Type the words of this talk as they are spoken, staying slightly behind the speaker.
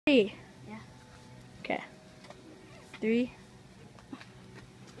Yeah. Okay. 3.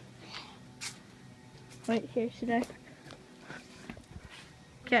 Wait, here, should I?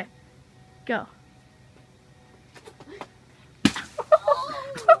 Okay, go.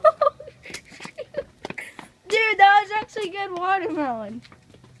 Dude, that was actually good watermelon.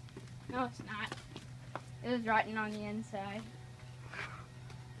 No, it's not. It was rotten on the inside.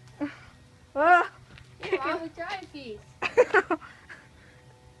 Oh. Here, I will try a piece.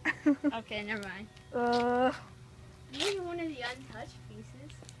 Okay, never mind. Maybe one of the untouched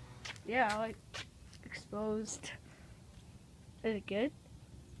pieces. Yeah, like exposed. Is it good?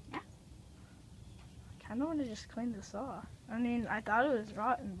 Yeah. I kind of want to just clean this off. I mean, I thought it was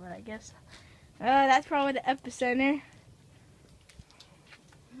rotten, but I guess that's probably the epicenter.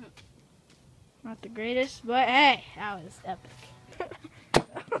 Not the greatest, but hey, that was epic.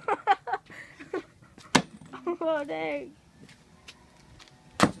 Oh dang!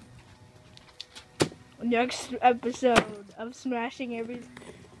 Next episode of Smashing Everything.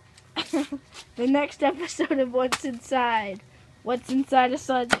 The next episode of What's Inside. What's inside a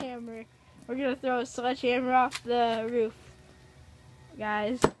sledgehammer? We're gonna throw a sledgehammer off the roof,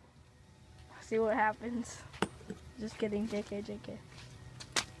 guys. See what happens. Just kidding, JK.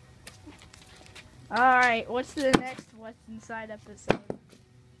 Alright, what's the next What's Inside episode?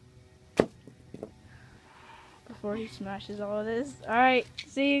 Before he smashes all of this. Alright,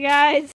 see you guys.